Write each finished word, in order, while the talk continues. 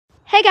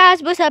Hey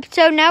guys, what's up?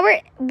 So now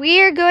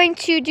we're going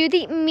to do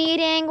the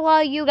meeting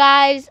while you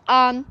guys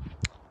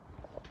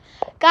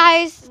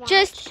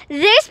just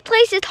this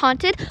place is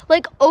haunted.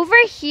 Like over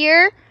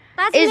here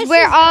is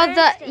where all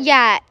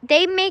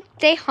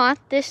they haunt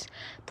this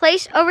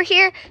place over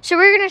here. So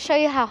we're gonna show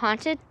you how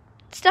haunted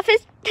stuff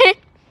is.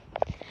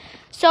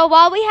 So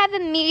while we have a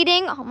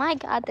meeting, oh my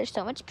god, there's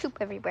so much poop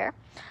everywhere.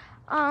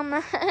 We're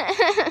gonna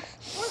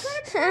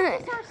practice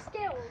our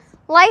skills.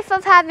 Life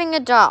of having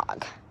a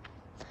dog.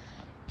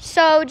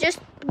 So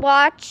just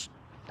watch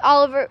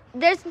all over.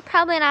 There's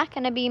probably not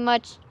going to be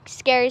much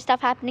scary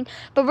stuff happening,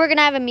 but we're going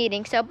to have a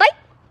meeting. So bye.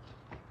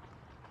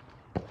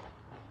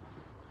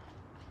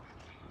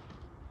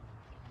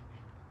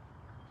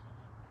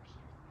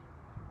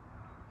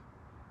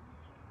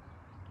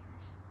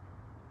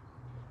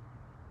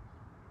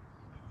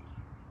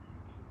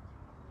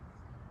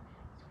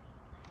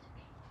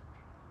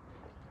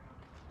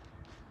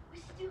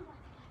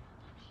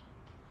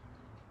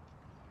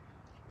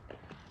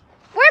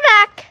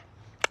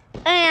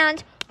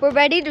 And we're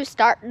ready to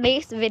start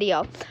this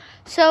video.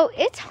 So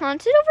it's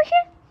haunted over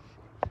here,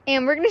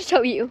 and we're gonna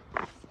show you.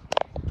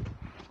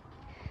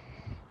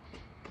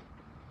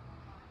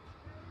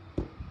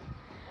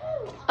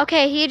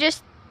 Okay,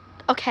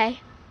 okay.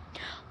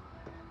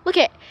 Look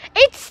it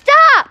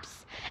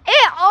stops.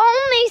 It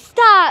only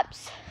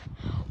stops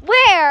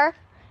where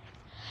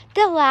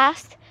the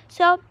last.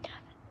 So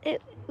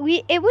it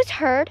was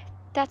heard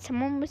that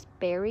someone was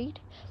buried,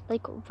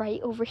 like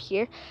right over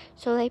here.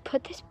 So they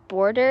put this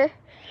border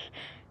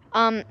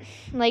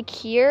like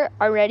here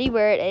already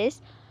where it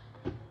is,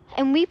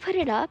 and we put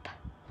it up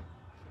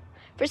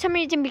for some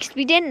reason because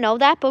we didn't know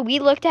that, but we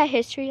looked at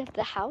history of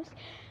the house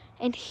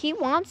and he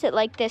wants it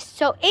like this.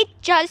 So it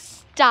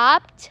just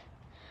stopped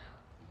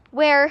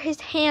where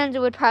his hands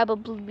would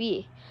probably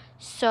be.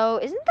 So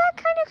isn't that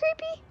kind of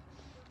creepy?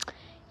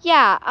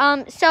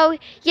 Yeah, so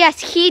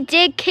yes, he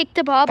did kick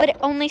the ball, but it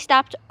only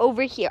stopped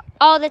over here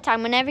all the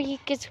time. Whenever he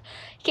kicks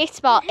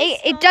the ball,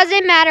 it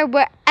doesn't matter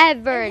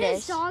wherever it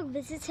is. His dog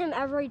visits him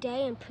every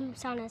day and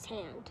poops on his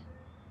hand.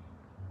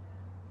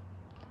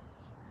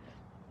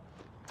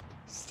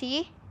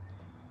 See?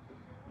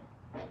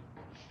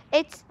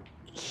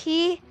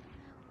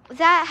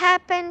 That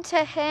happened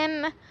to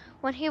him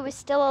when he was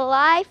still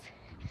alive,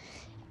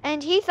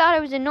 and he thought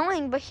it was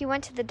annoying, but he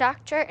went to the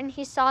doctor and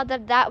he saw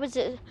that was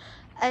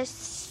a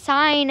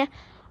sign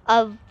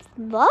of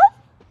love,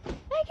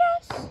 I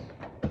guess.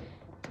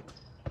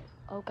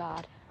 Oh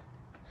God.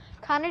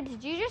 Connor,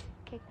 did you just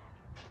kick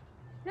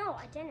that? No,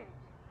 I didn't.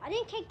 I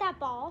didn't kick that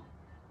ball.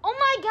 Oh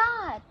my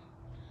God.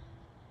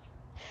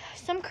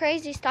 Some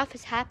crazy stuff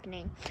is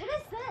happening. What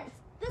is this?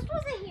 This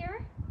wasn't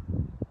here.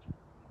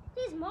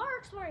 These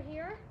marks weren't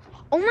here.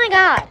 Oh my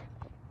God.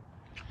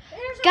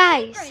 There's a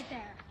guys. right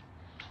there.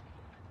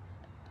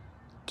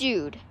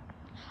 Dude.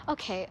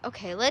 Okay,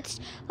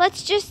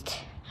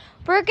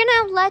 we're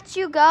gonna let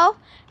you go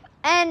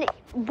and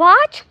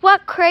watch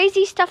what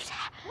crazy stuff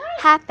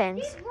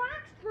happens. These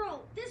rocks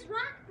broke. This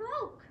rock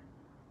broke.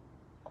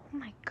 Oh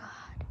my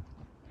God.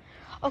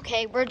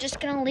 Okay, we're just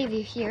gonna leave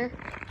you here.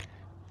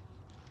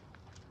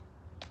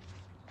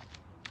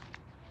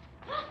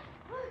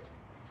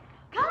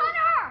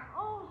 Connor!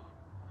 Oh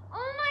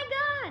my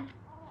God.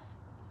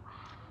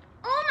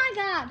 Oh my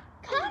God.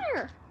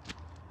 Connor!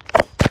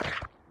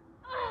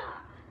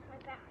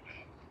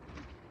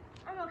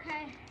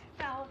 Okay,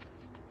 fell.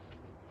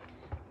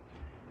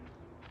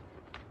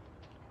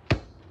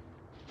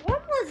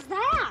 What was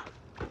that?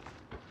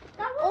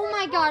 Oh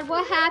my God,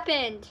 what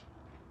happened?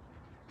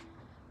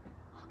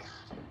 Oh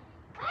God.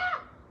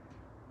 Ah!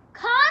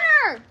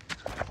 Connor!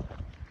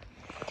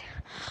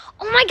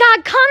 Oh my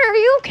God, Connor, are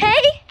you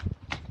okay?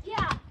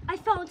 Yeah, I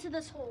fell into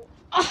this hole.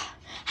 Oh,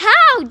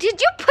 how?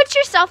 Did you put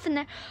yourself in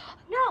there?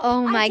 No.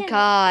 Oh my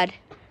God.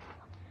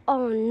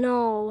 Oh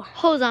no.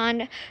 Hold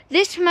on.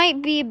 This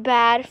might be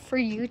bad for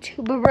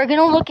YouTube, but we're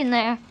gonna look in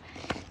there.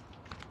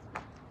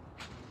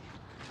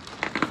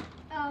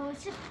 Oh,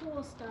 it's just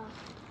pool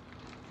stuff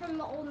from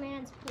the old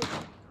man's pool.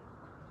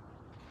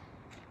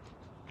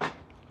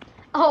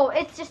 Oh,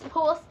 it's just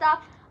pool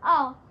stuff?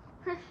 Oh.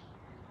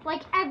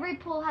 Like every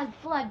pool has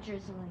blood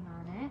drizzling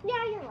on it.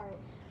 Yeah, you're right.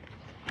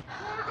 Yeah,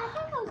 I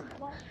think it was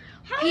blood.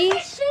 How did the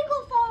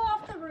shingle fall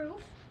off the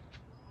roof?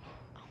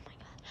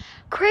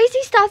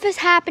 Crazy stuff is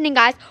happening,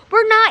 guys.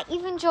 We're not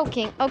even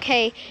joking.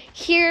 Okay,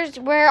 here's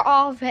where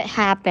all of it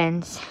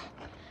happens.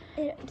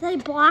 They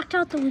blocked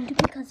out the window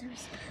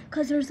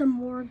because there's a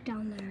morgue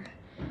down there.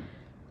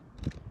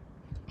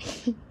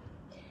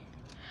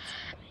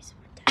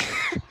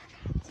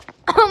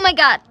 Oh my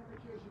God.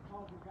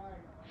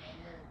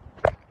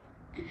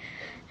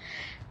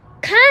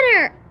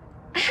 Connor,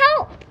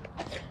 help.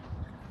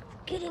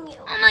 Getting you.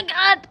 Oh my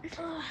God.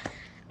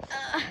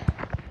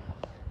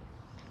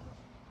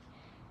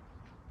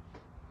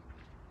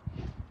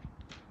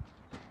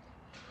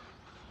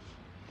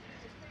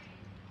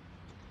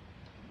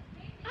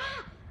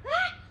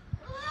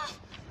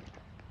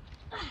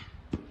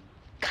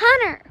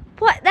 Connor,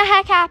 what the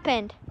heck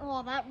happened?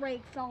 Oh, that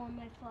rake fell on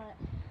my foot.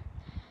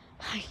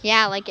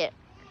 Yeah, like it.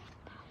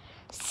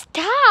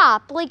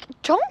 stop. Like,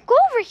 don't go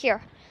over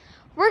here.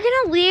 We're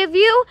going to leave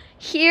you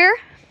here.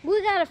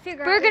 We gotta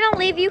figure out. We're going to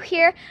leave you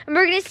here, and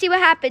we're going to see what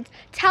happens.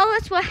 Tell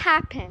us what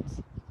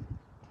happens.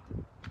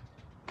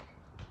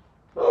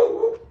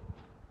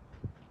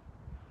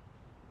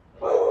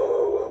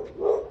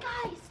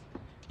 Guys,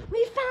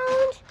 we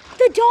found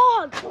the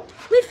dog.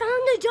 We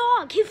found the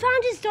dog. He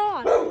found his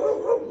dog.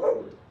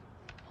 Oh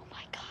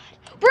my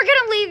God. We're going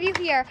to leave you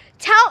here.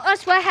 Tell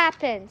us what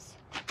happens.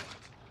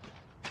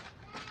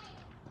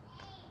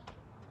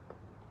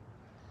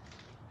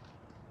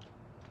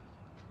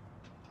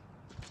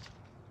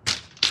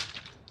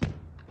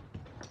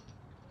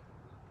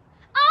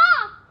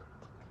 Ah!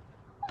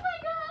 Oh my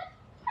God!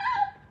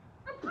 Help!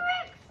 The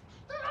bricks!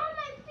 They're on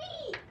my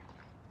feet.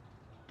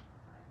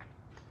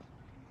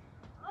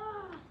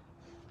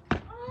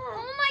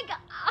 Oh my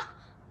God.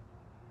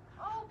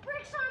 Oh,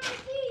 bricks on my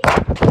feet.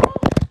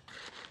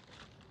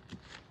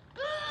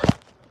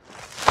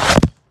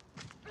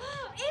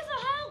 Ava,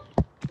 help!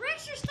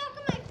 Bricks are stuck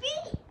on my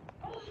feet.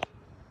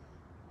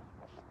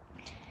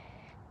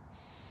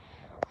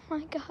 Oh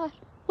my God.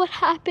 What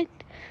happened?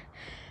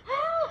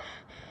 Help!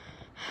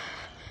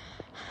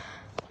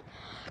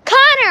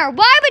 Connor,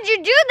 why would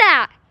you do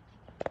that?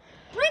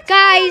 Bricks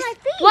Guys, are on my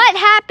feet. what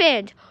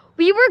happened?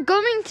 We were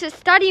going to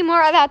study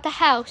more about the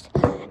house,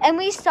 and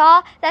we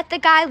saw that the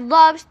guy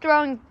loves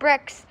throwing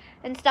bricks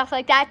and stuff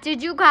like that.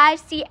 Did you guys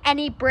see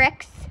any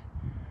bricks?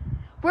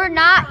 We're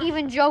not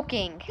even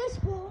joking. This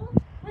hole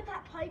with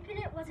that pipe in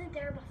it wasn't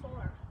there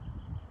before.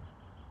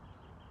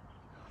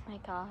 Oh my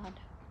God.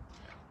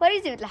 What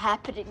is even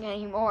happening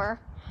anymore?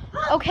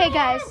 Oh, Okay, man.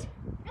 guys.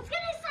 It's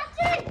getting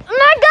sucked in. Oh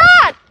my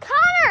God!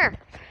 Connor!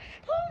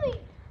 Pull me.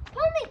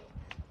 Pull me.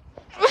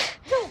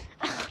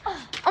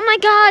 Oh my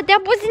God,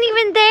 that wasn't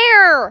even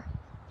there.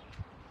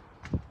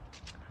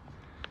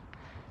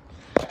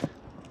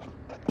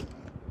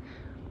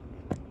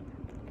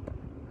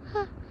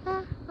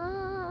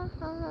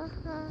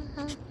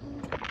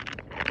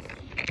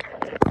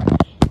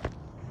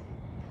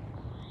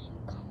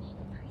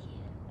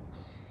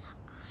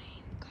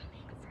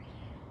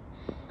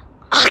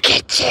 I'll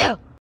get you.